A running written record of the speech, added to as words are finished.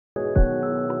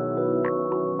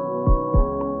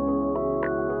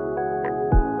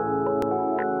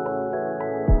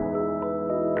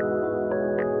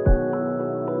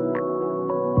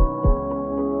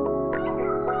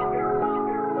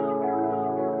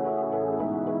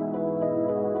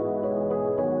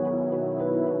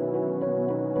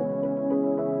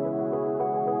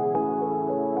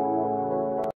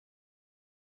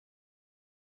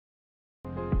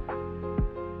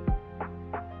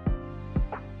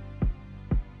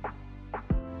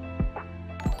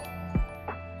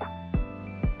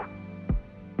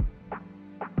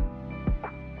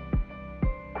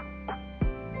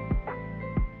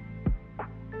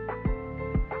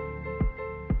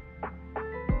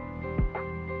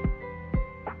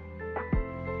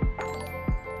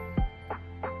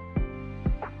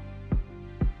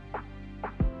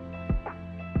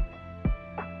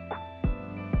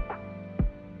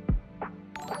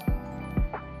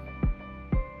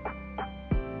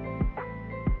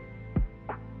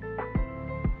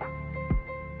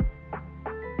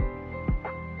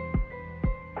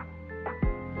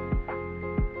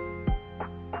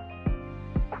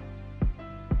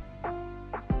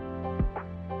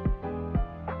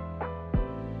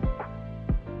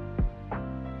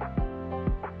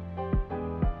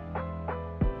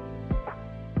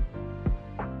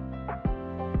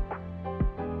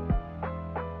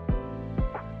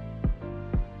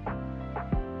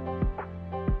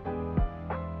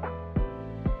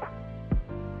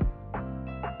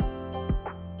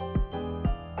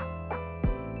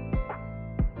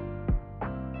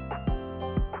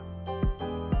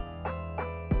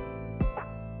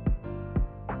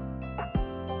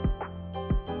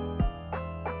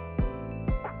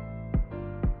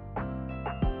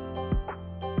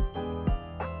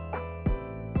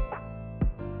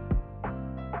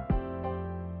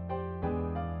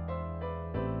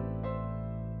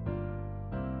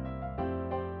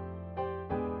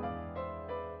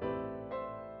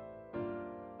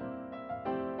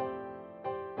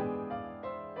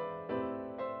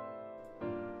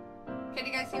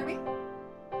Can you guys hear me?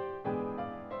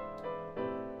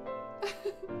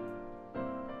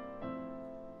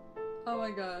 Oh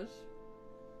my gosh.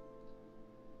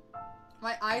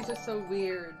 My eyes are so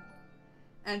weird.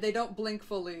 And they don't blink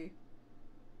fully.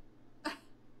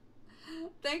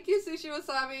 Thank you, Sushi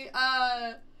Wasabi.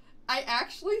 I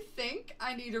actually think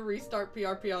I need to restart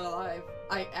PRP Live.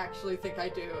 I actually think I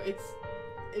do.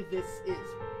 This is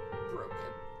broken.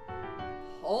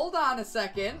 Hold on a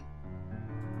second.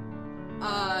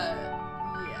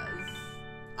 Yes.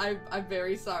 I'm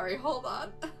very sorry. Hold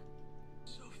on.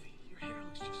 Sophie, your hair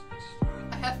looks just like straw.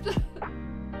 I have to...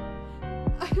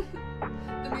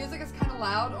 The music is kind of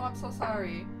loud. Oh, I'm so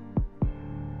sorry.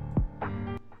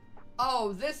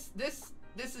 Oh, this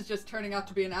is just turning out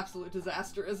to be an absolute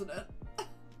disaster, isn't it?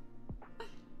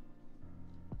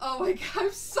 Oh my god,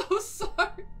 I'm so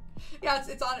sorry. Yeah,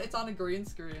 it's on a green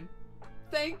screen.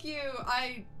 Thank you.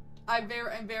 I'm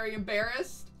very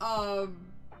embarrassed.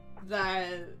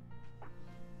 That.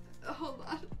 Hold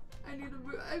on. I need to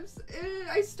move.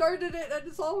 I started it and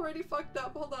it's already fucked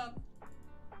up. Hold on.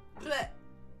 Blech.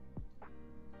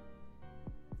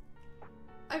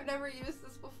 I've never used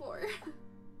this before.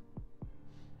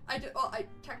 I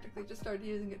technically just started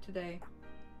using it today.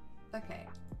 Okay.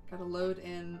 Gotta load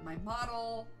in my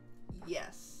model.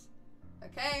 Yes.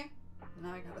 Okay.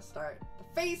 Now I gotta start the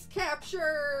face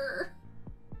capture.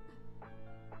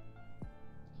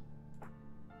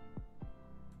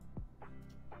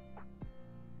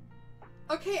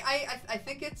 Okay, I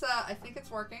think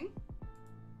it's working.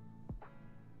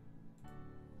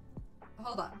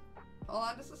 Hold on. Hold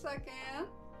on just a second.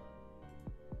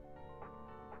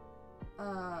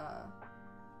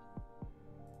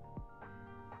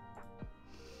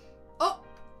 Oh,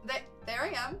 there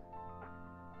I am.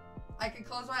 I can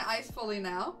close my eyes fully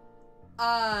now.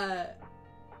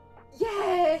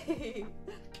 Yay!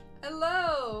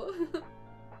 Hello!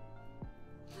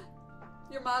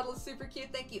 Your model is super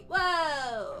cute, thank you.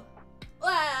 Whoa!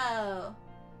 Whoa!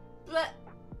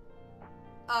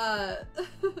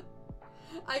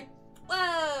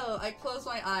 I close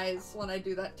my eyes when I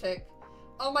do that tick.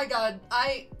 Oh my god,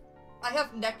 I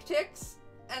have neck ticks,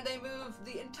 and they move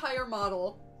the entire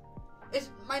model.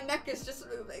 My neck is just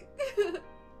moving.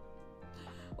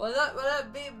 What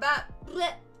up, be back?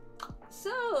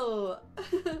 So,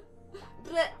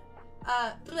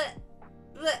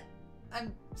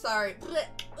 I'm sorry.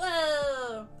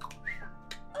 Whoa,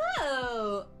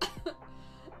 whoa.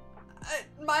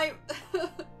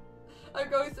 I'm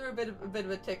going through a bit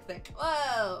of a tick thing.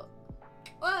 Whoa,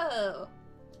 whoa.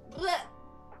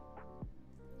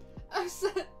 I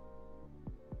said,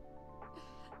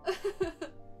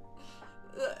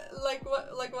 like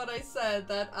what I said,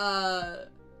 that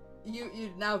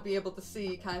you'd now be able to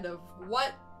see kind of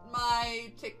what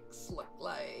my ticks look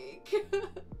like.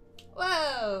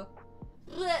 Whoa,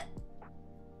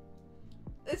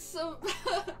 it's so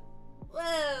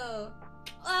whoa,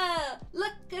 whoa!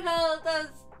 Look at all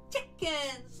those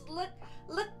chickens! Look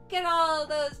at all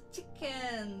those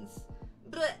chickens!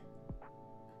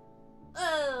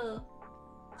 Oh,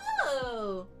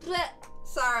 oh!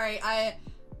 Sorry, I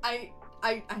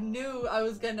knew I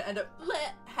was gonna end up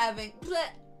having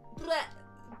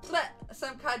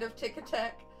some kind of tick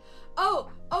attack. Oh,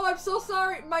 I'm so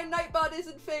sorry. My nightbot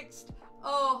isn't fixed.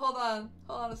 Oh, hold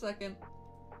on a second.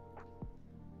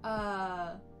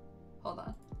 Hold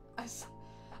on.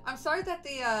 I'm sorry that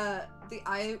the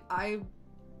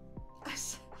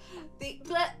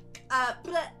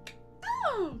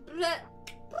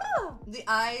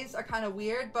eyes are kind of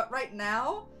weird, but right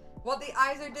now, what the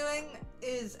eyes are doing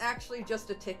is actually just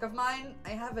a tick of mine. I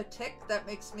have a tick that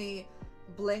makes me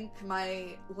blink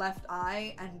my left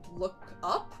eye and look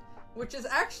up, which is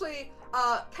actually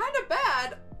kind of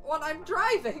bad when I'm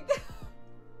driving.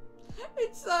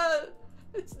 It's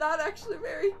not actually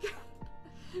very good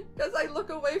because I look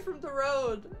away from the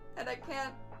road and I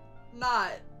can't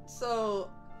not. So,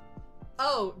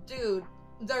 oh, dude.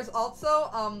 There's also,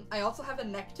 I also have a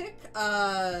neck tick,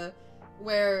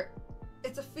 where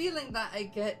it's a feeling that I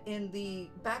get in the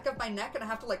back of my neck and I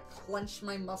have to like clench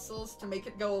my muscles to make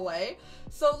it go away.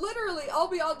 So literally I'll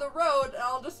be on the road and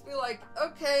I'll just be like,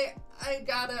 okay, I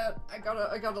gotta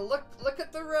look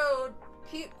at the road,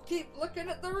 keep looking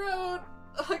at the road.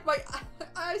 Like my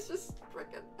eyes just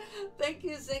freaking, thank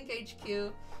you Zinc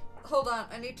HQ. Hold on,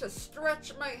 I need to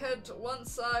stretch my head to one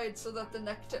side so that the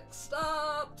neck tick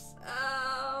stops.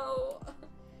 Ow.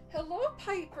 Hello,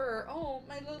 Piper. Oh,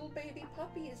 my little baby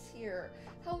puppy is here.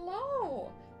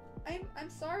 Hello. I'm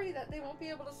sorry that they won't be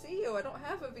able to see you. I don't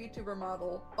have a VTuber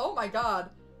model. Oh my god.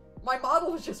 My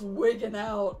model was just wigging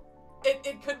out.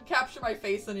 It couldn't capture my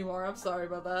face anymore. I'm sorry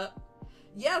about that.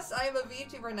 Yes, I am a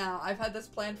VTuber now. I've had this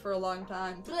planned for a long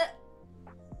time. Blech.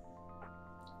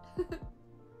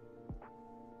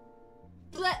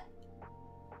 Blech.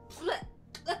 Blech.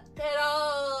 Look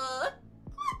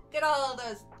at all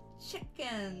those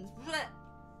chickens. Blech.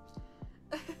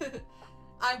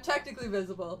 I'm technically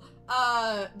visible.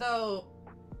 Though,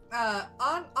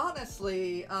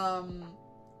 honestly, when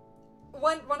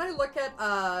I look at,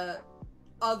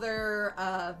 other,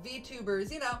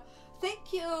 VTubers, you know,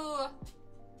 thank you,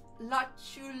 La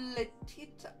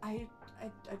Chuletita. I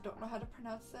don't know how to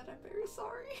pronounce that. I'm very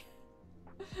sorry.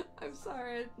 I'm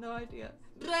sorry, I have no idea.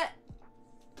 Bleh.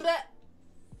 Bleh.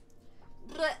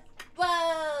 Bleh.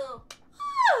 Whoa!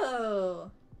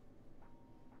 Oh!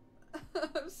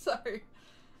 I'm sorry.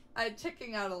 I'm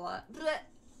ticking out a lot. Bleh.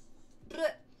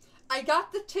 Bleh. I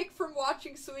got the tick from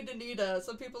watching Sweet Anita.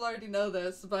 Some people already know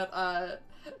this, but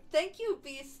thank you,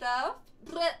 B Stuff.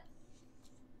 Bleh.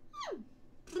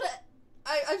 Bleh.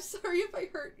 I'm sorry if I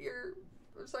hurt your.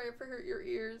 I'm sorry if I hurt your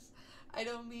ears. I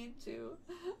don't mean to.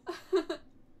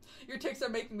 Your ticks are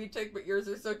making me tick, but yours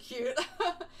are so cute.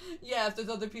 Yeah, if there's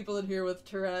other people in here with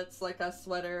Tourette's, like a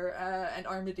Sweater and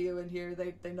Armadillo in here,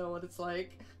 they know what it's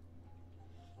like.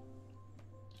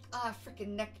 Ah,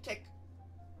 freaking neck tick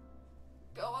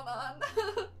going on.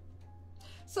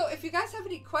 So if you guys have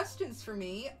any questions for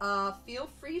me, feel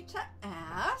free to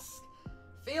ask.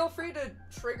 Feel free to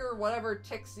trigger whatever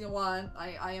ticks you want.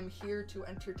 I am here to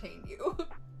entertain you.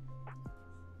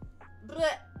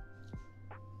 Bleh.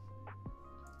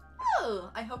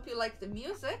 Oh, I hope you like the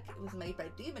music. It was made by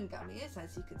Demon Gummies,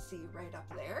 as you can see right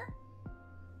up there.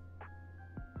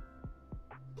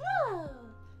 Oh.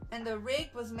 And the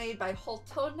rig was made by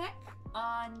Holtonek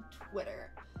on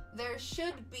Twitter. There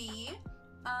should be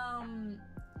a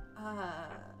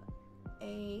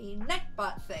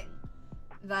neckbot thing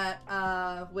that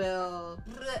will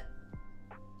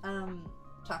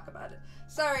talk about it.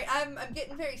 Sorry, I'm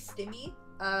getting very stimmy.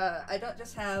 I don't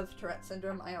just have Tourette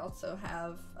syndrome, I also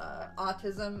have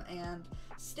autism, and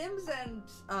stims and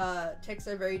tics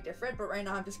are very different, but right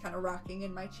now I'm just kind of rocking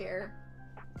in my chair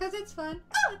because it's fun.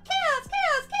 Oh, chaos,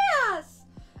 chaos, chaos!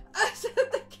 I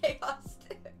said the chaos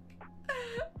tick.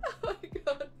 Oh my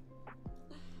god.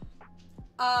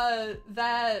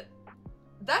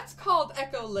 That's called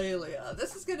echolalia.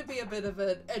 This is going to be a bit of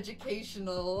an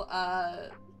educational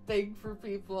thing for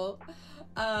people.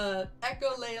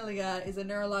 Echolalia is a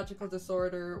neurological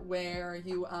disorder where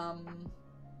you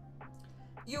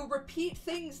repeat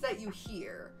things that you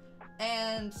hear,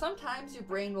 and sometimes your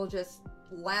brain will just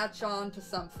latch on to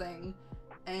something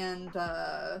and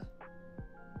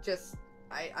just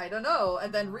I don't know,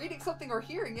 and then reading something or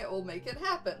hearing it will make it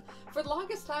happen. For the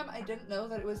longest time, I didn't know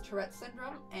that it was Tourette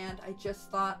syndrome, and I just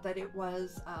thought that it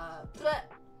was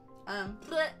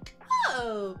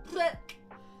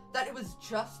that it was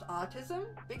just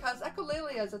autism, because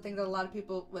echolalia is a thing that a lot of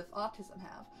people with autism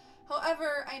have.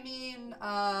 However, I mean,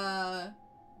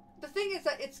 the thing is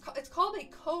that it's called a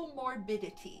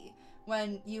comorbidity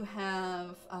when you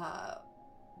have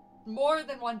more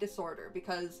than one disorder,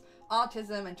 because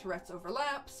autism and Tourette's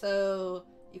overlap, so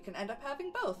you can end up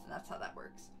having both, and that's how that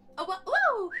works. Oh,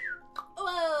 whoa!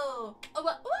 Whoa! Oh,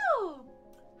 whoa!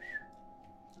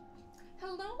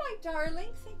 Hello, my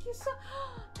darling. Thank you so...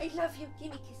 I love you.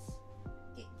 Give me a kiss.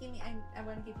 Give me... I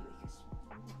want to give you a kiss.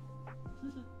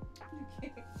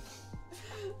 Okay.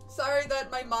 Sorry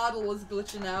that my model was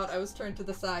glitching out. I was turned to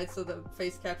the side so the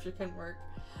face capture couldn't work.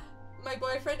 My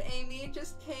boyfriend Amy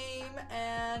just came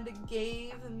and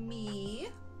gave me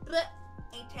a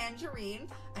tangerine.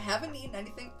 I haven't eaten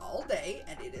anything all day,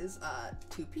 and it is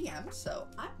 2 p.m., so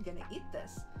I'm gonna eat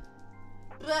this.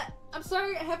 I'm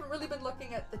sorry, I haven't really been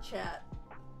looking at the chat.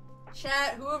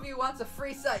 Chat, who of you wants a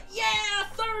free set? Yeah!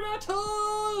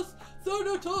 Thanatos!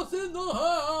 Thanatos in the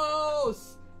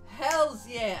house! Hells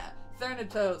yeah!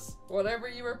 Thanatos, whatever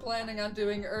you were planning on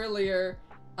doing earlier,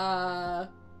 I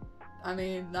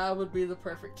mean, now would be the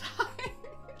perfect time.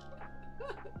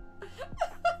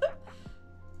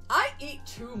 I eat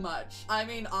too much. I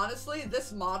mean, honestly,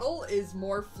 this model is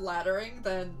more flattering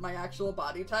than my actual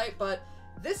body type, but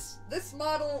this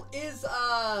model is,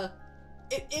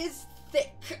 it is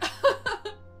thick.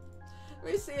 Let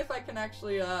me see if I can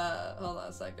actually, hold on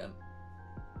a second.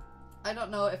 I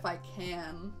don't know if I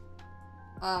can.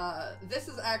 This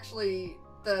is actually,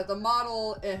 the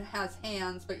model, it has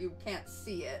hands, but you can't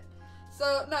see it.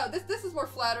 So, no, this is more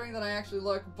flattering than I actually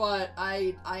look, but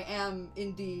I am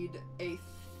indeed a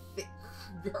thick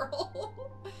girl.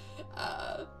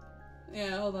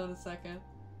 Yeah, hold on a second.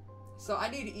 So I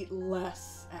need to eat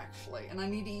less, actually, and I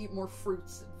need to eat more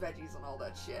fruits and veggies and all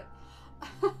that shit.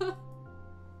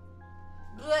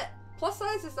 Bleh, plus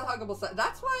size is the huggable size.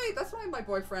 That's why my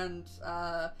boyfriend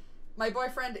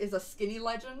is a skinny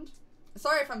legend.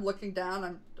 Sorry if I'm looking down.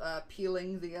 I'm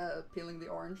peeling the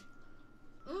orange.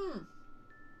 Mmm.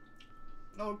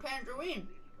 Oh, tangerine.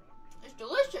 It's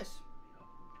delicious.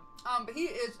 But he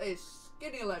is a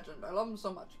skinny legend. I love him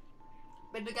so much.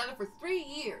 Been together for 3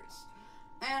 years.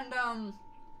 And,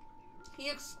 he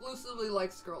exclusively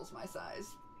likes girls my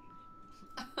size.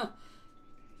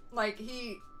 Like,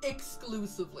 he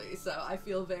exclusively. So I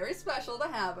feel very special to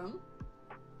have him.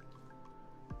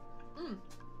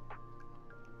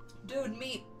 Dude,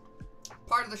 me.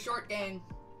 Part of the short gang.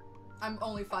 I'm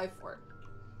only 5'4".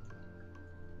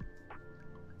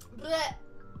 Blech.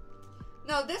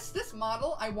 No, this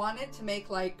model, I wanted to make,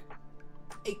 like,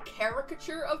 a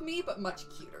caricature of me, but much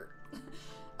cuter.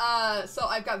 So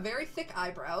I've got very thick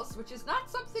eyebrows, which is not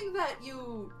something that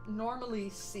you normally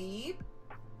see.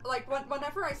 Like,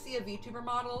 whenever I see a VTuber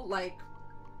model, like,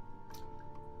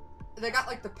 they got,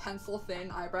 like, the pencil-thin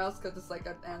eyebrows, because it's, like,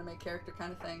 an anime character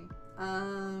kind of thing.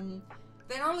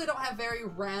 They normally don't have very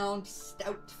round,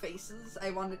 stout faces.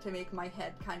 I wanted to make my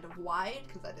head kind of wide,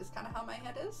 because that is kind of how my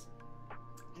head is.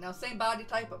 You know, same body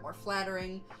type, but more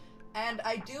flattering. And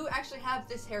I do actually have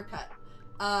this haircut.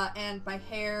 And my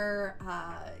hair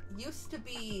used to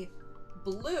be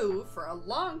blue for a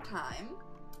long time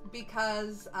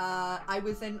because I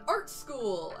was in art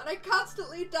school and I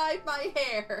constantly dyed my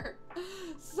hair.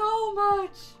 So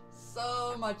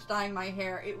much dyeing my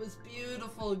hair. It was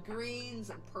beautiful greens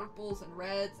and purples and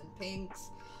reds and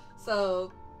pinks.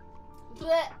 So,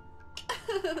 bleh.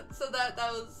 So that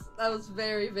was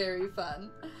very, very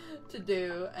fun to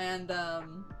do. And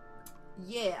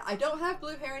yeah, I don't have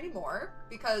blue hair anymore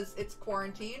because it's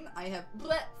quarantine. I have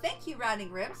thank you,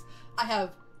 Ratting Ribs. I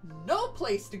have no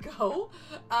place to go.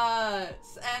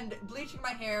 And bleaching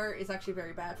my hair is actually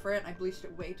very bad for it. I bleached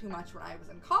it way too much when I was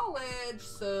in college,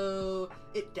 so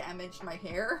it damaged my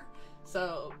hair.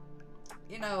 So,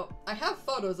 you know, I have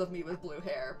photos of me with blue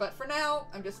hair, but for now,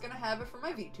 I'm just gonna have it for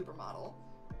my VTuber model,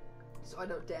 so I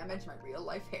don't damage my real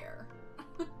life hair.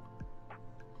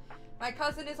 My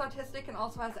cousin is autistic and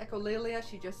also has echolalia.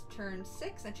 She just turned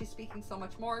 6 and she's speaking so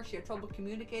much more. She had trouble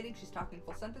communicating. She's talking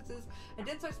full sentences. I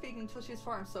didn't start speaking until she was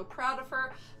 4. I'm so proud of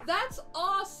her. That's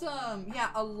awesome. Yeah,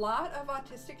 a lot of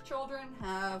autistic children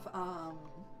have,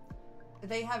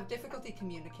 they have difficulty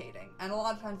communicating. And a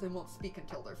lot of times they won't speak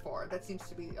until they're 4. That seems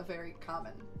to be a very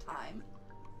common time.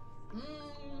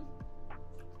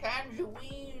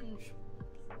 Tangerines.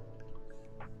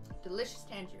 Delicious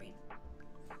tangerine.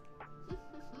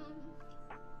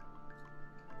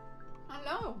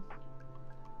 Hello.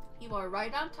 You are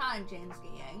right on time, James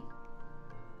Yang.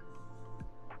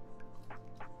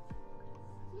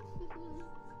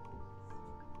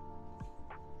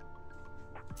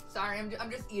 Sorry, I'm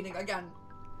just eating again.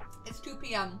 It's 2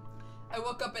 p.m. I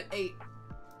woke up at 8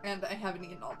 and I haven't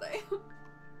eaten all day.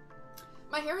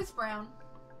 My hair is brown.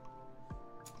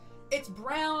 It's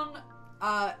brown,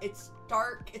 it's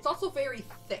dark. It's also very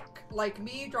thick. Like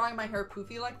me drawing my hair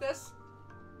poofy like this.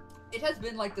 It has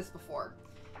been like this before.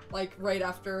 Like, right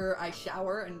after I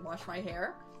shower and wash my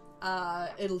hair,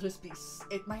 it'll just be,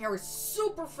 my hair is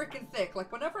super freaking thick.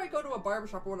 Like, whenever I go to a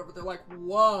barbershop or whatever, they're like,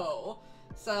 whoa.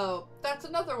 So, that's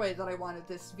another way that I wanted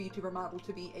this VTuber model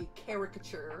to be a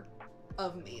caricature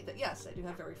of me. That, yes, I do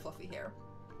have very fluffy hair.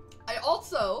 I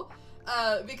also,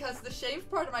 because the shaved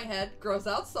part of my head grows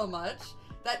out so much,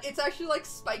 that it's actually like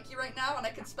spiky right now, and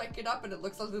I can spike it up and it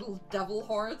looks like little devil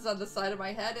horns on the side of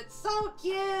my head. It's so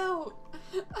cute!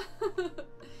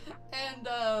 And,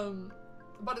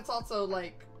 but it's also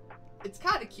like, it's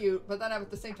kind of cute, but then at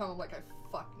the same time I'm like, I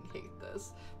fucking hate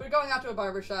this. But going out to a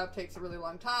barbershop takes a really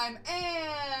long time,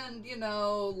 and, you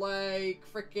know, like,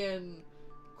 frickin'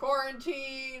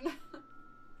 quarantine.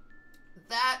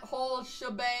 That whole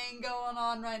shebang going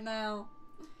on right now.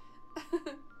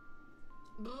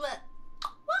 Blech.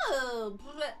 Whoa!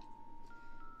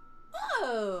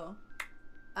 Whoa!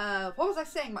 What was I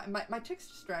saying? My ticks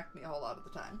distract me a whole lot of the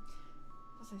time.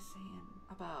 What was I saying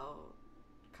about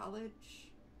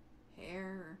college?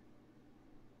 Hair?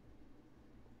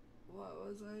 What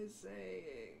was I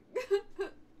saying?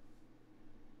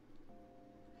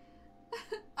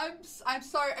 I'm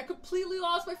sorry, I completely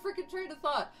lost my freaking train of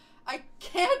thought. I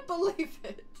can't believe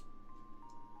it.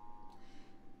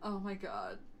 Oh my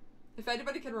god. If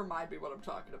anybody can remind me what I'm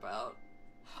talking about.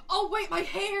 Oh wait, my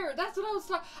hair! That's what I was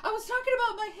talking. I was talking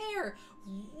about my hair!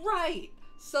 Right!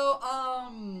 So,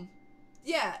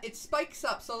 yeah, it spikes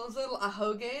up. So those little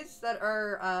ahoges that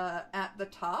are, at the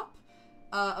top,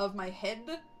 of my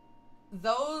head,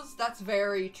 that's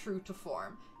very true to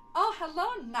form. Oh,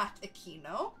 hello, not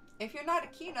Aquino. If you're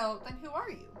not Aquino, then who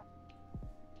are you?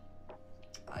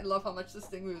 I love how much this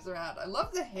thing moves around. I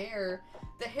love the hair.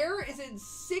 The hair is in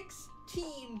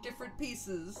 16 different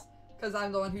pieces because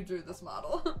I'm the one who drew this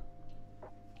model.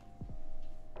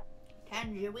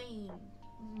 Tangerine.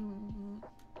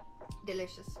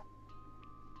 Delicious.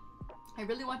 I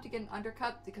really want to get an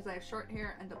undercut because I have short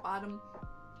hair and the bottom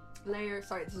layer.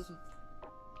 Sorry, this is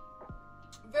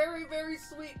very, very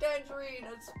sweet tangerine.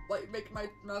 It's like making my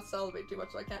mouth salivate too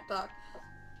much so I can't talk.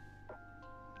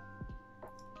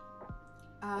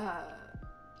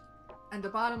 And the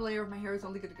bottom layer of my hair is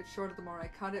only going to get shorter the more I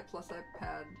cut it. Plus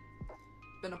I've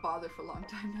been a bother for a long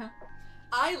time now.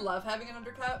 I love having an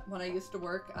undercut. When I used to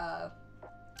work, I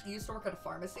used to work at a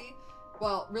pharmacy.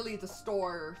 Well, really the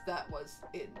store that was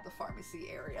in the pharmacy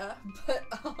area. But,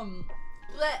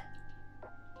 bleh.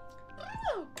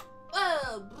 Oh,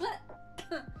 bleh.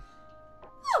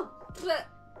 Oh, bleh.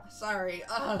 Sorry,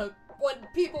 when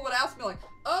people would ask me like,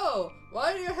 oh,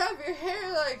 why do you have your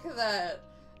hair like that?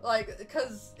 Like,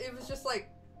 because it was just like,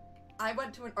 I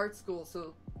went to an art school,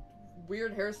 so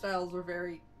weird hairstyles were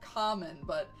very common,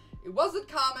 but it wasn't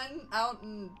common out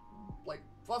in, like,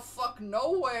 fuck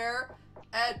nowhere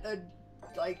at a,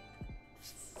 like,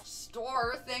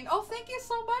 store thing. Oh, thank you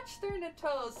so much,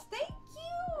 Thurnatos. Thank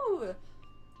you!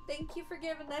 Thank you for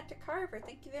giving that to Carver.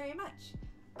 Thank you very much.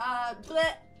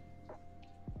 Bleh.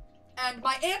 And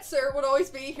my answer would always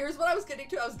be, here's what I was getting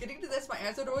to. I was getting to this. My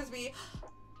answer would always be,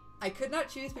 I could not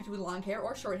choose between long hair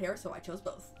or short hair, so I chose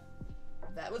both.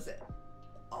 That was it.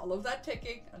 All of that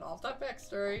ticking and all of that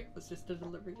backstory was just to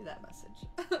deliver you that message.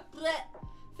 Bleh.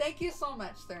 Thank you so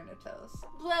much, Thurnatos.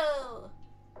 Bleh.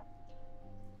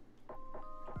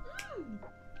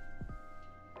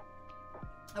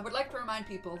 I would like to remind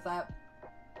people that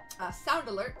sound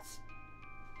alerts,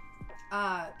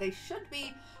 they should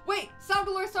be... Wait! Sound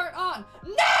alerts aren't on!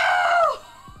 No!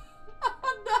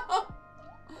 Oh, no!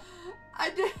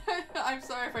 I'm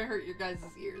sorry if I hurt your guys'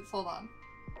 ears. Hold on.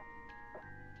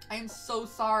 I am so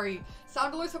sorry.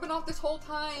 Sound alerts have been off this whole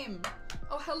time.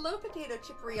 Oh, hello, potato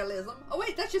chip realism. Oh,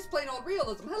 wait, that's just plain old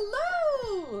realism.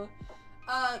 Hello!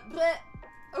 Bleh.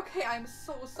 Okay, I'm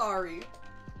so sorry.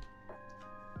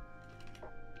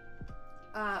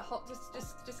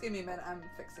 Just give me a minute. I'm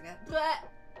fixing it. Bleh.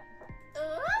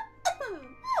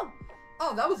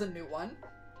 Oh, that was a new one.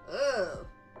 Ugh.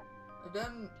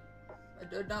 I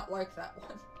did not like that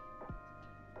one.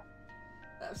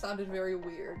 That sounded very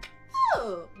weird.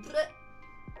 Oh, bleh.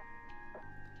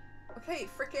 Okay,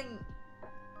 frickin'.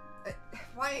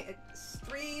 Why?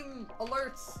 Stream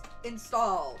alerts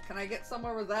install. Can I get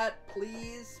somewhere with that,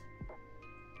 please?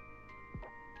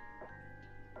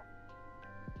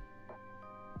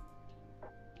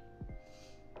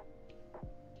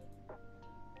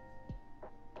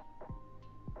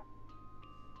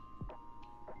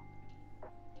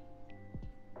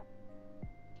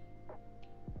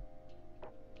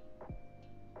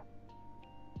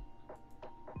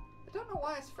 I don't know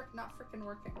why it's not frickin'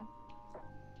 working.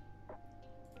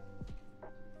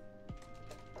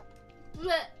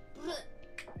 Bleh, bleh.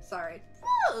 Sorry.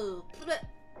 Whoa, bleh.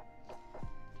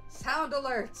 Sound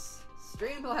alerts,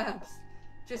 Streamlabs,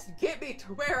 just get me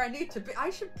to where I need to be. I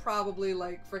should probably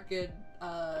like frickin'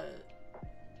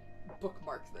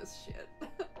 bookmark this shit.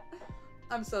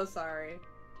 I'm so sorry.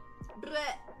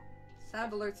 Bleh.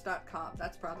 Soundalerts.com.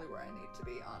 That's probably where I need to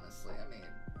be, honestly. I mean,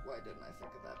 why didn't I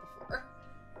think of that before?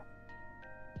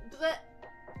 Bleh.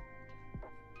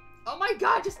 Oh my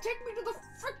god, just take me to the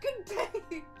frickin'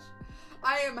 page!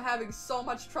 I am having so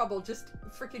much trouble just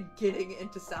frickin' getting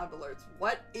into sound alerts.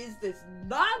 What is this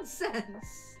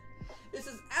nonsense? This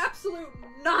is absolute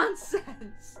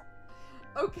nonsense!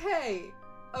 Okay.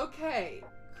 Okay.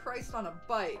 Christ on a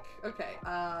bike. Okay,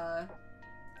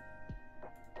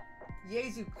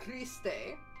 Jesu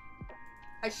Christe.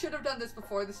 I should have done this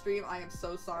before the stream. I am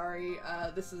so sorry.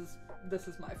 This is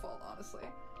my fault, honestly.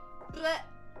 Bleh.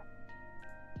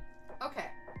 Okay.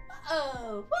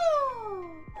 Oh,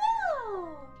 woo,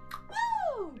 woo,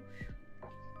 woo.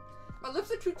 My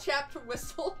lips are too chapped to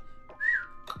whistle.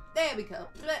 There we go.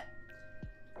 Bleh.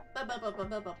 Ba ba ba ba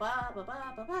ba ba ba ba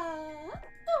ba ba.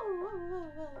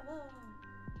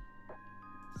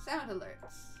 Sound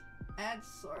alerts. Add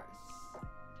source.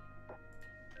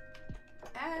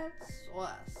 Add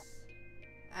sauce.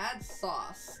 Add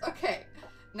sauce. Okay.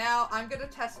 Now I'm gonna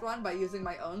test one by using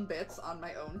my own bits on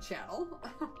my own channel.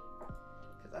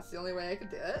 Because that's the only way I could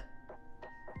do it.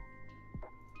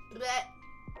 Bleh.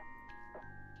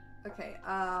 Okay,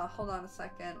 hold on a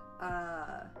second.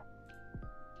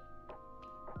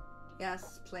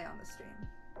 Yes, play on the stream.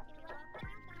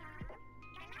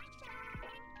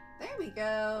 There we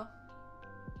go.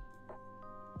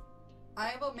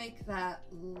 I will make that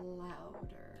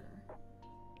louder.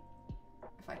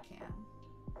 if I can.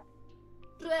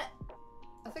 Bleh.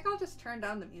 I think I'll just turn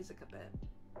down the music a bit.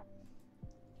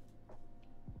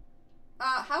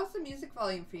 How's the music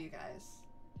volume for you guys?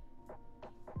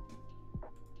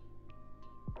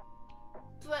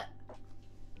 Bleh.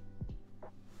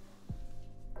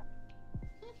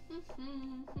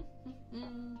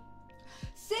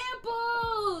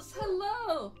 Samples!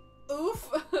 Hello! Oof.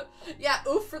 Yeah,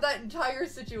 oof for that entire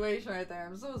situation right there.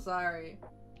 I'm so sorry.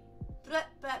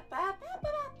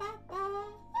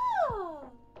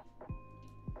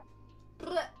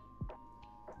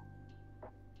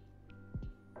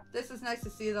 This is nice to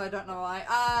see, though I don't know why.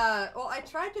 Well, I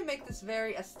tried to make this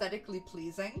very aesthetically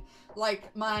pleasing.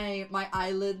 Like, my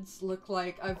eyelids look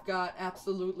like I've got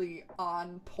absolutely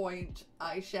on-point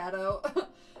eyeshadow.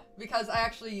 Because I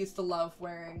actually used to love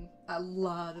wearing a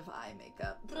lot of eye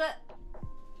makeup.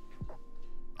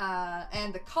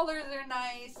 And the colors are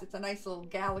nice. It's a nice little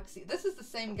galaxy. This is the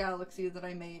same galaxy that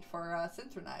I made for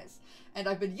Synchronize. And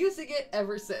I've been using it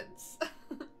ever since.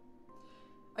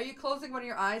 Are you closing one of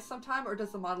your eyes sometime, or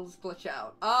does the model just glitch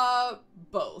out?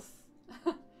 Both.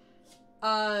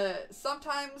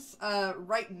 Sometimes,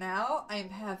 right now, I'm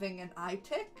having an eye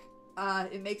tick.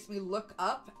 It makes me look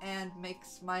up and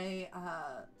makes my,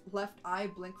 left eye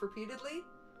blink repeatedly.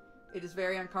 It is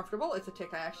very uncomfortable. It's a tick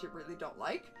I actually really don't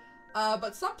like.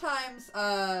 But sometimes,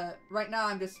 right now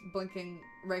I'm just blinking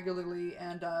regularly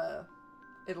and,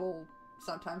 it'll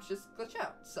sometimes just glitch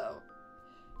out, so...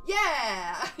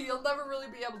 Yeah! You'll never really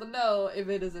be able to know if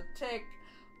it is a tick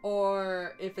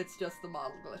or if it's just the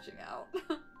model glitching out.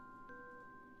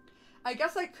 I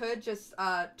guess I could just,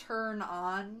 turn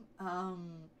on,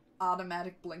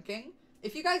 automatic blinking.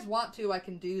 If you guys want to, I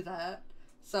can do that.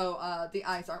 So, the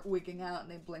eyes aren't wigging out and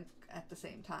they blink at the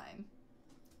same time.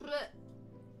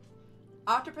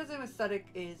 Octoprism aesthetic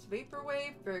is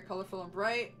Vaporwave, very colorful and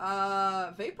bright.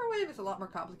 Vaporwave is a lot more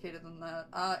complicated than that.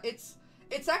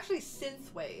 It's actually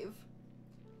Synthwave.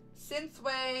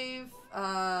 Synthwave,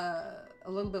 a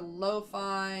little bit of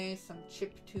lo-fi, some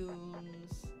chip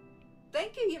tunes.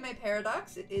 Thank you, Yume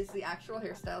Paradox. It is the actual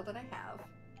hairstyle that I have.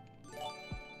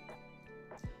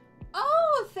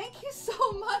 Oh, thank you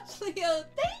so much, Leo.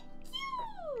 Thank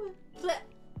you! Bleh.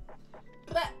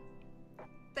 Bleh.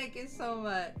 Thank you so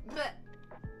much. Bleh.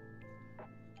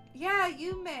 Yeah,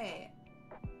 Yume.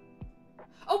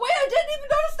 Oh wait, I didn't even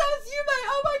notice that was Yume!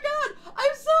 Oh my god!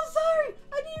 I'm so sorry!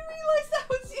 I didn't realize that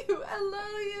was you! Hello,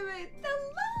 Yume!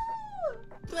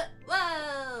 Hello!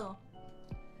 Whoa!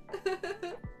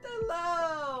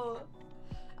 Hello!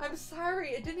 I'm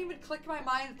sorry, it didn't even click my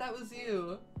mind that was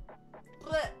you.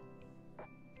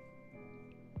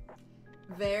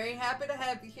 Very happy to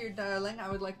have you here, darling. I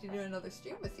would like to do another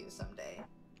stream with you someday.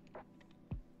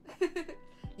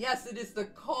 Yes, it is the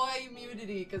koi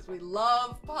immunity, because we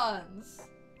love puns.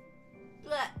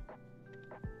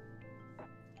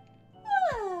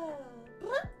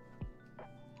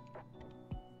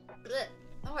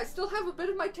 Oh, I still have a bit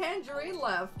of my tangerine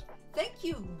left. Thank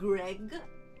you, Greg.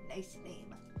 Nice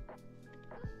name.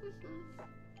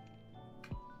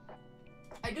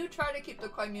 I do try to keep the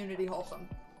community wholesome.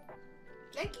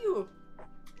 Thank you,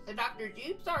 Dr.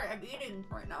 Jeep. Sorry, I'm eating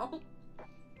right now.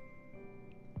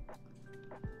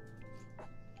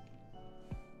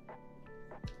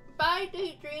 Bye,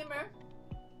 Daydreamer.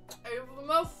 I have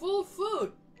no full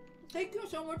food. Thank you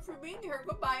so much for being here.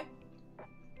 Goodbye.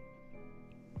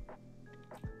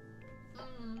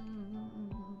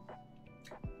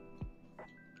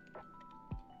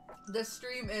 This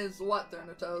stream is what,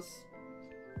 Thanatos?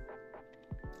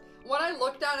 When I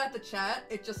look down at the chat,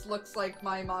 it just looks like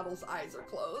my model's eyes are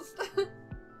closed.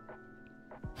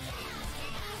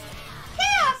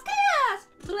 Chaos! Chaos!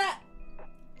 Bleh.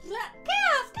 Bleh.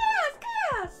 Chaos! Chaos!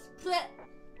 Chaos! Bleh.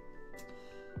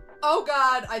 Oh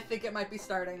god, I think it might be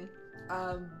starting.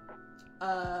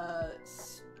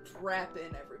 Strap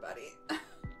in, everybody.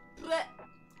 Bleh.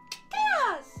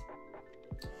 Chaos!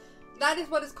 That is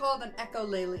what is called an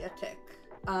echolalia tick,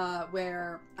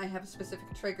 where I have a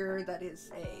specific trigger that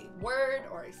is a word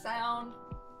or a sound.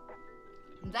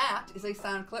 That is a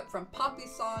sound clip from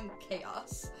Poppy's song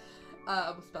Chaos,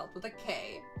 spelled with a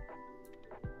K.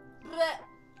 Bleh.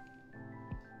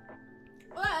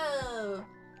 Whoa!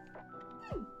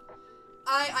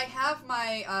 I have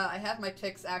my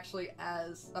ticks actually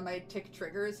as my tick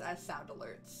triggers as sound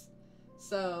alerts.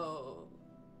 So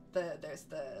there's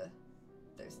the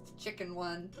chicken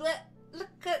one. Look.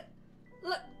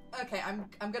 Okay,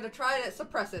 I'm gonna try to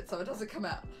suppress it so it doesn't come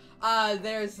out. I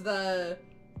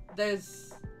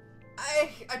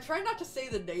try not to say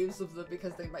the names of them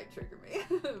because they might trigger me.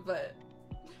 But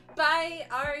bye,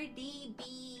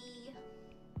 RDB.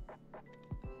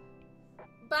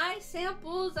 Bye,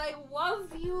 Samples. I love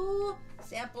you.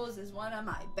 Samples is one of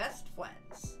my best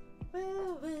friends.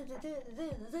 Oh,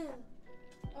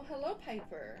 hello,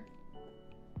 Piper.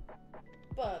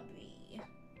 Bubby.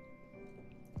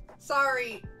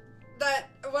 Sorry that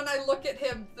when I look at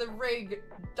him, the rig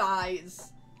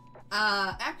dies.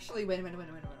 Actually, wait a minute.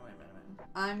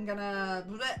 I'm gonna...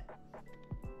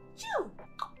 Choo!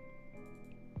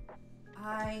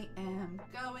 I am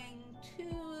going to...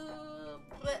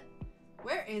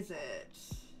 Where is it?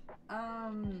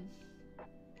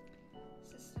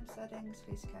 System settings,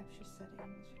 face capture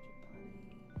settings,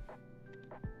 rigid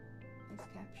body, face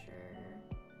capture,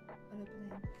 what a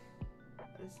blink.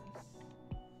 What is this?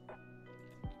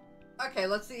 Okay,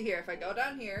 let's see here. If I go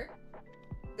down here,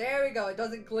 there we go. It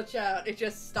doesn't glitch out. It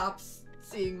just stops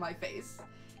seeing my face.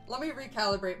 Let me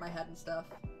recalibrate my head and stuff.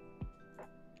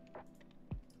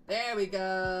 There we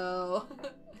go.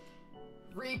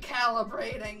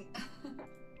 Recalibrating.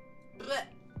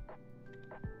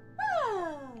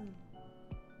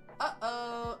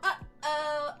 Uh-oh,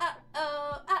 uh-oh,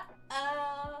 uh-oh,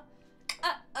 uh-oh,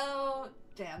 uh-oh.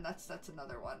 Damn, that's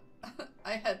another one.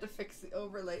 I had to fix the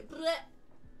overlay.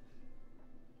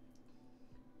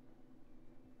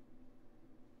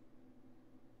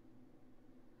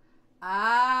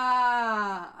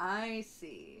 Ah, I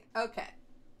see. Okay.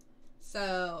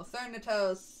 So,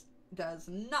 Thanatos does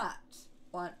not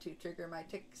want to trigger my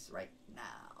ticks right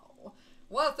now.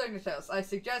 Well, Thanatos, I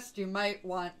suggest you might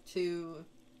want to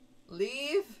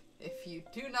leave if you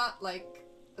do not like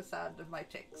the sound of my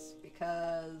ticks,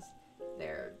 because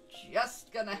they're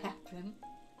just gonna happen.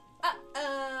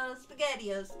 Uh-oh,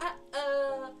 SpaghettiOs.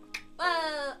 Uh-oh.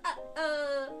 Whoa,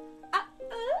 uh-oh.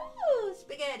 Uh-oh,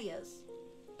 SpaghettiOs.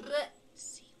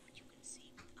 See what you can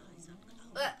see. Eyes up.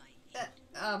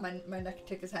 My neck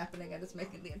tick is happening and it's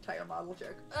making the entire model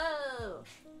jerk. Oh.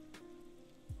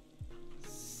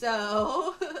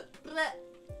 So.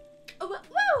 Oh,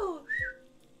 whoa!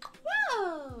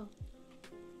 Whoa!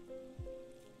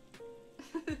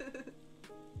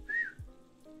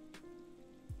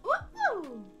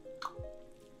 Whoa!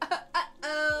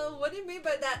 Uh-oh, what do you mean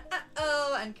by that?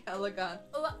 Uh-oh, and Caligon.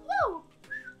 Whoa!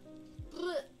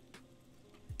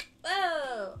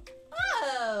 Whoa!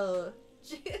 Whoa!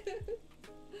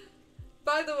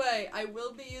 By the way, I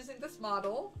will be using this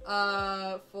model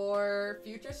for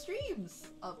future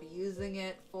streams. I'll be using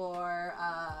it for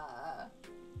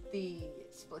the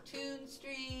Splatoon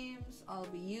streams. I'll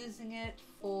be using it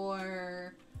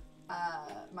for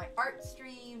my art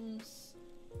streams.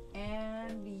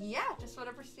 And yeah, just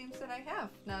whatever streams that I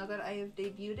have now that I have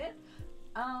debuted it.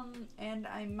 And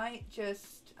I might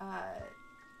just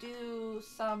do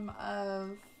some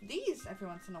of these every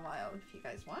once in a while if you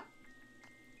guys want.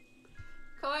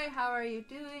 Koi, how are you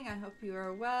doing? I hope you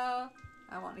are well.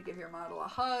 I want to give your model a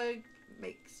hug.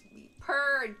 Makes me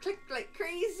purr and click like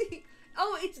crazy.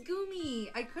 Oh, it's Gumi.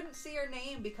 I couldn't see her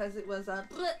name because it was a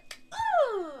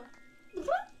oh.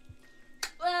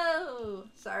 Whoa.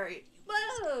 Sorry.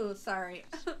 Whoa. Sorry.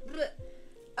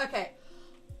 Okay.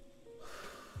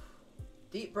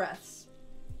 Deep breaths.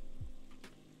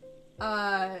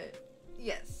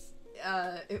 Yes.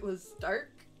 It was dark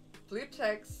blue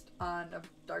text on a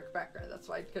dark background. That's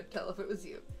why I couldn't tell if it was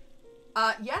you.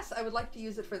 Yes, I would like to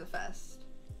use it for the fest.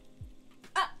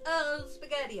 Uh-oh,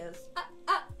 SpaghettiOs.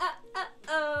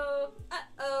 Uh-oh,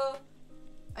 uh-oh.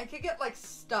 I could get, like,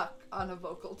 stuck on a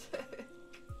vocal tick.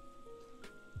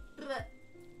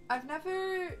 I've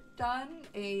never done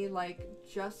a, like,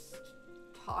 just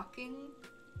talking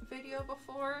video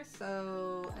before,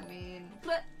 so, I mean...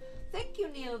 Thank you,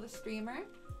 Neil the streamer.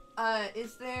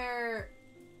 Is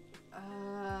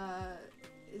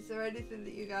there anything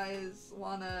that you guys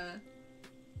wanna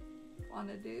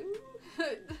do?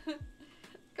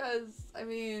 Cause I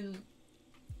mean,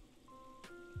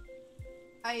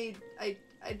 I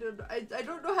don't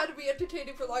know how to be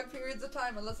entertaining for long periods of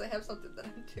time unless I have something that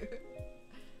I'm doing.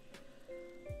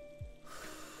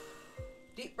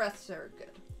 Deep breaths are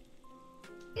good.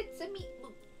 It's a meat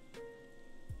boop.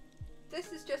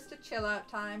 This is just a chill out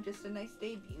time, just a nice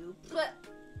debut.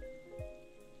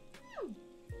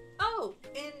 Oh,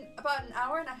 in about an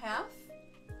hour and a half,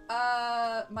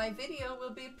 my video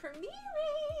will be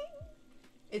premiering.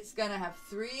 It's gonna have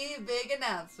 3 big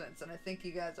announcements, and I think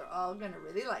you guys are all gonna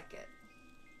really like it.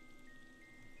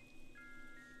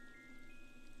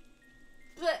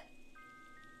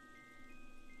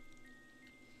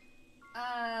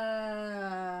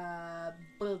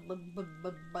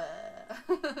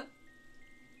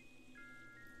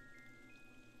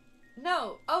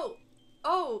 No.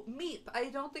 Oh, Meep. I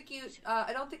don't think you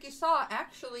saw.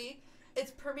 Actually,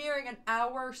 it's premiering an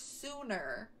hour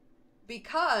sooner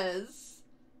because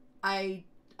my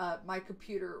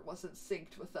computer wasn't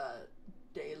synced with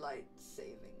daylight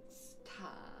savings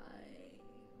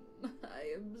time.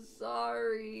 I am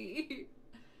sorry.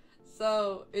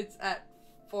 So it's at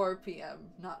 4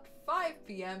 p.m., not 5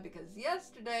 p.m. because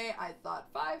yesterday I thought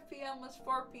 5 p.m. was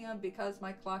 4 p.m. because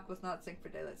my clock was not synced for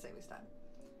daylight savings time.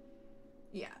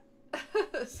 Yeah,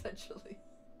 essentially.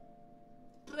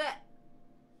 Blech.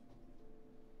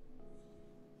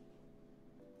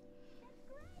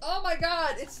 Oh my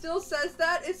god, it still says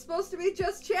that. It's supposed to be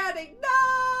just chatting.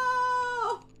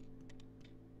 No!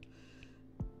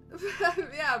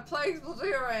 Yeah, playing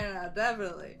Splatoon right now,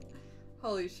 definitely.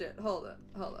 Holy shit, hold on.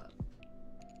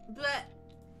 Blech.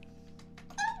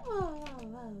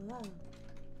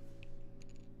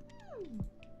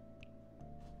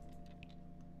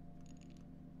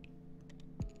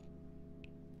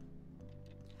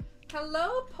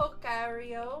 Hello,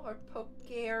 Pocario, or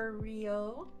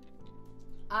Pocario.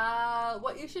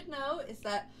 What you should know is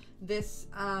that this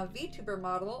VTuber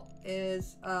model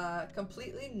is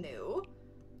completely new.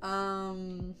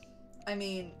 I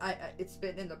mean, it's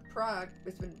been in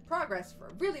progress for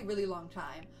a really, really long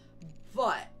time,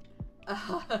 but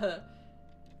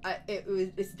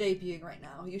it's debuting right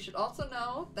now. You should also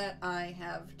know that I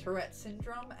have Tourette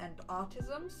syndrome and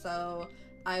autism, so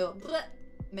I will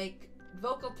make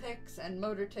vocal tics and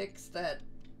motor tics that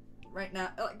right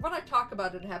now, like when I talk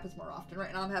about it, it happens more often.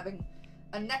 Right now I'm having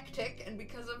a neck tic, and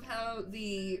because of how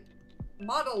the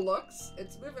model looks,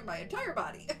 it's moving my entire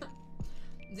body.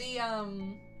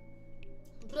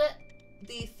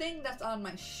 The thing that's on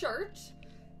my shirt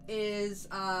is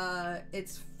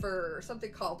it's for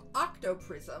something called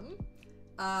Octoprism,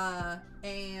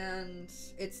 and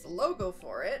it's the logo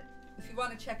for it. If you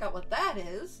want to check out what that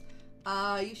is,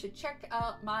 you should check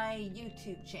out my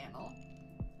YouTube channel,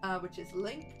 which is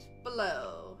linked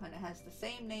below, and it has the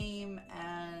same name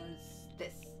as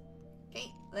this,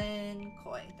 Caitlin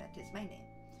Coy. That is my name.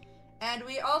 And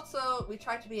we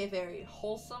try to be a very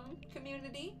wholesome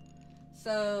community,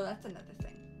 so that's another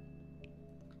thing.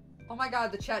 Oh my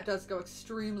god, the chat does go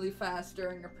extremely fast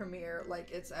during a premiere,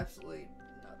 like it's absolutely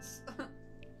nuts.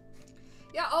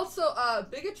 Yeah, also,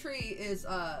 bigotry is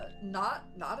not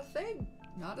a thing.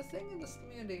 Not a thing in this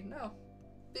community, no.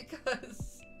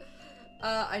 Because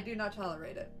I do not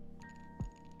tolerate it.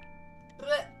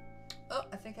 But, oh,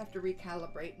 I think I have to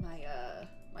recalibrate my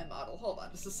my model. Hold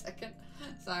on just a second.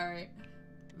 Sorry.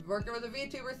 Working with a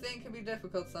VTuber thing can be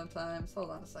difficult sometimes. Hold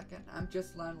on a second. I'm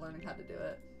just learning how to do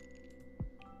it.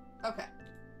 Okay.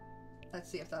 Let's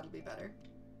see if that'll be better.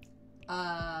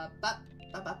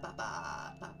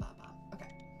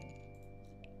 Okay.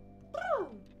 Woo!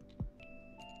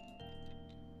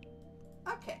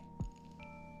 Okay.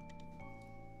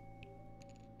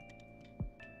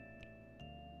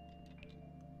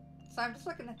 So I'm just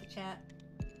looking at the chat.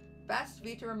 Best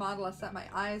VTuber model I set my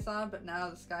eyes on, but now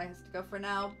this guy has to go for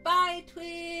now. Bye,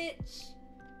 Twitch!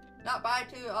 Not bye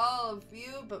to all of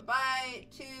you, but bye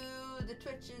to the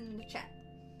Twitch in the chat.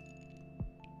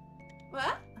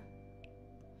 What?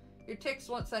 Your tics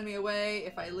won't send me away.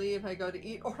 If I leave, I go to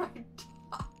eat or I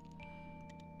die.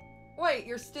 Wait,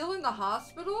 you're still in the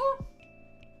hospital?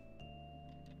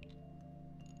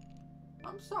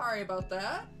 I'm sorry about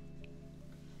that.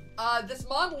 This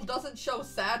model doesn't show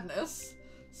sadness,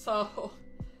 so,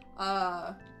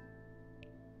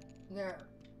 there.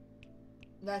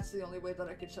 That's the only way that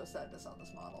I could show sadness on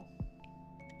this model.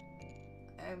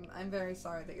 I'm very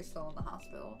sorry that you're still in the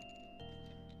hospital.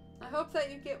 I hope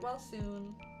that you get well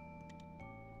soon.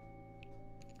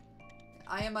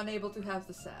 I am unable to have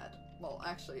the sad. Well,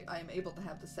 actually, I am able to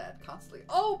have the sad constantly.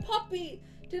 Oh, puppy!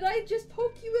 Did I just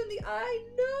poke you in the eye?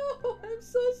 No! I'm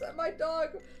so sad. My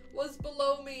dog was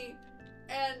below me,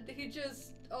 and he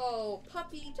just... Oh,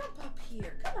 puppy, jump up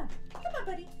here. Come on. Come on,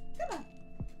 buddy. Come on.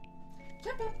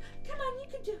 Jump up. Come on, you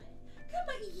can do it. Come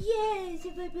on. Yes!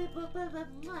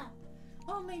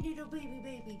 Oh, my little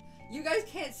baby. You guys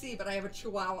can't see, but I have a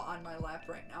chihuahua on my lap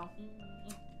right now.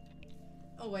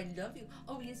 Oh, I love you.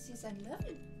 Oh, yes, I love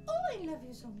you. Oh, I love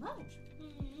you so much.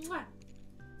 Mwah.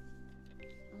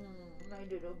 My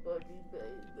little buddy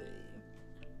baby.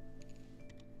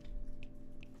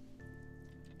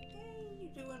 Hey, you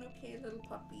doing okay, little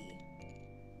puppy?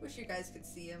 Wish you guys could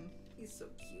see him. He's so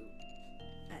cute.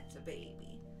 That's a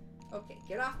baby. Okay,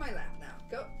 get off my lap now.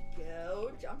 Go,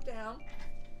 jump down.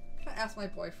 I'm gonna ask my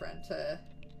boyfriend to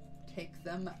take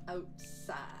them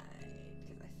outside,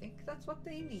 because I think that's what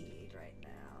they need right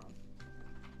now.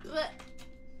 Blech.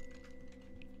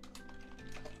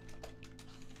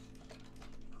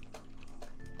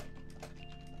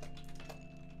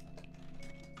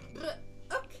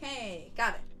 Okay,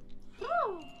 got it.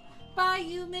 Oh, bye,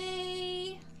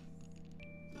 Yumi.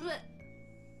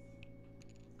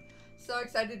 so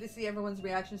excited to see everyone's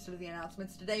reactions to the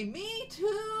announcements today. Me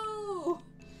too!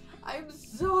 I'm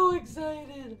so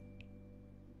excited.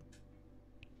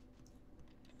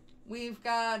 We've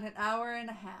got an hour and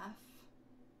a half.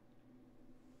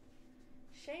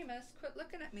 Seamus, quit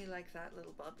looking at me like that,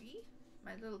 little bubby.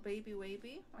 My little baby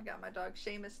wavy. I got my dog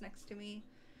Seamus next to me.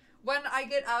 When I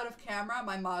get out of camera,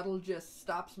 my model just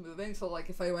stops moving. So like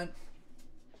if I went,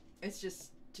 it's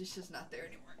just not there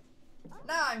anymore.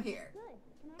 Now I'm here. Good.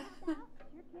 Can I help out?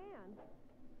 Sure can.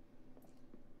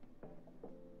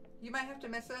 You might have to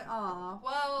miss it. Aw,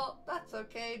 well, that's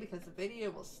okay because the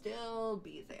video will still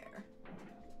be there.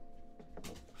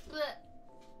 Blech.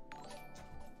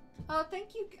 Oh,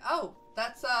 thank you. Oh,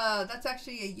 that's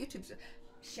actually a YouTube.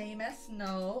 Seamus,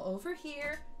 no, over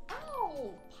here.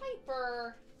 Ow,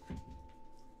 Piper.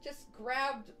 Just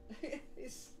grabbed,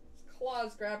 his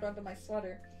claws grabbed onto my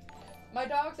sweater. My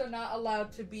dogs are not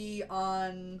allowed to be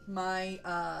on my,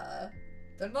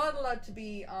 they're not allowed to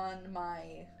be on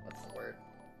my, what's the word?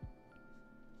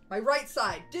 My right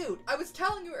side. Dude, I was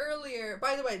telling you earlier,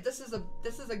 by the way, this is a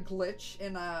glitch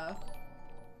in,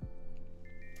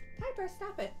 Piper,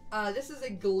 stop it. This is a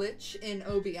glitch in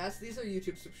OBS. These are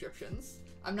YouTube subscriptions.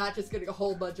 I'm not just getting a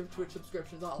whole bunch of Twitch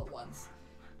subscriptions all at once.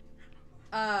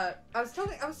 I was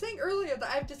saying earlier that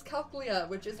I have dyscalculia,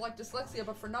 which is like dyslexia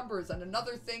but for numbers, and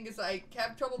another thing is I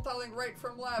have trouble telling right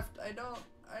from left. I don't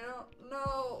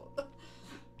know.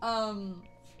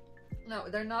 No,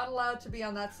 they're not allowed to be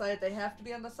on that side. They have to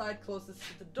be on the side closest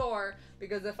to the door,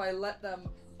 because if I let them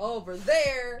over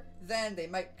there, then they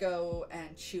might go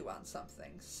and chew on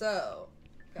something. So,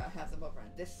 gotta have them over on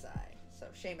this side. So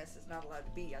Seamus is not allowed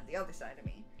to be on the other side of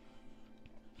me.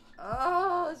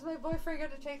 Oh, is my boyfriend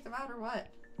gonna take them out or what?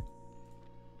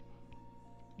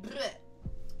 Blech.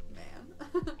 Man.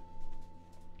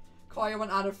 Koya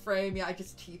went out of frame. Yeah, I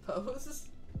just T-pose.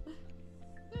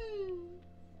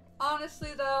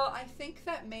 Honestly, though, I think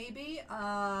that maybe,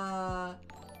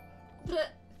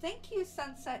 thank you,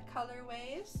 Sunset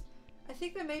Colorways. I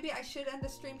think that maybe I should end the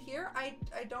stream here. I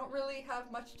don't really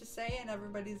have much to say and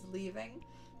everybody's leaving.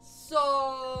 So,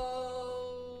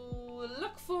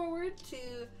 look forward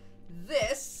to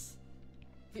this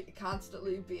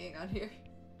constantly being on here.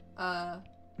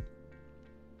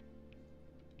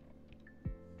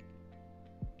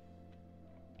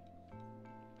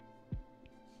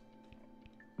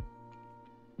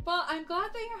 Well, I'm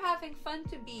glad that you're having fun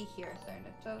to be here,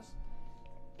 Thornitos.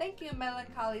 Thank you,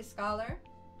 Melancholy Scholar.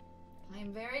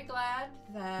 I'm very glad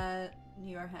that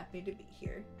you are happy to be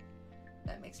here.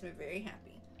 That makes me very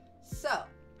happy. So,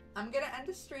 I'm gonna end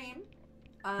the stream.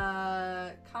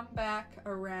 Come back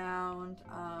around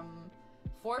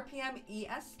 4 p.m.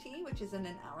 EST, which is in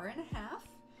an hour and a half.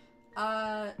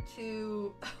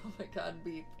 To oh my god,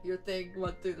 beep! Your thing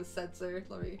went through the sensor.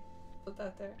 Let me put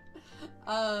that there.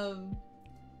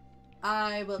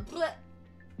 I will.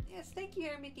 Yes, thank you,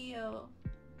 Hermidio.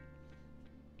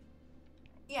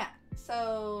 Yeah,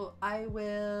 so I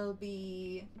will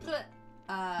be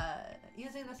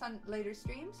using this on later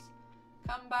streams.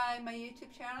 Come by my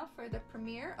YouTube channel for the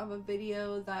premiere of a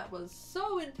video that was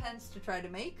so intense to try to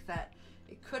make that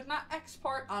it could not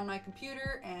export on my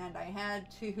computer, and I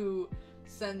had to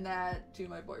send that to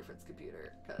my boyfriend's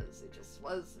computer because it just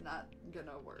was not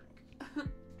gonna work.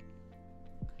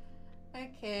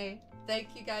 Okay, thank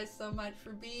you guys so much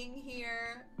for being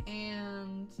here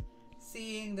and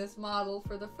seeing this model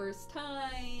for the first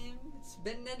time. It's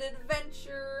been an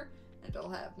adventure, and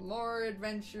I'll have more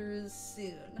adventures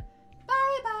soon.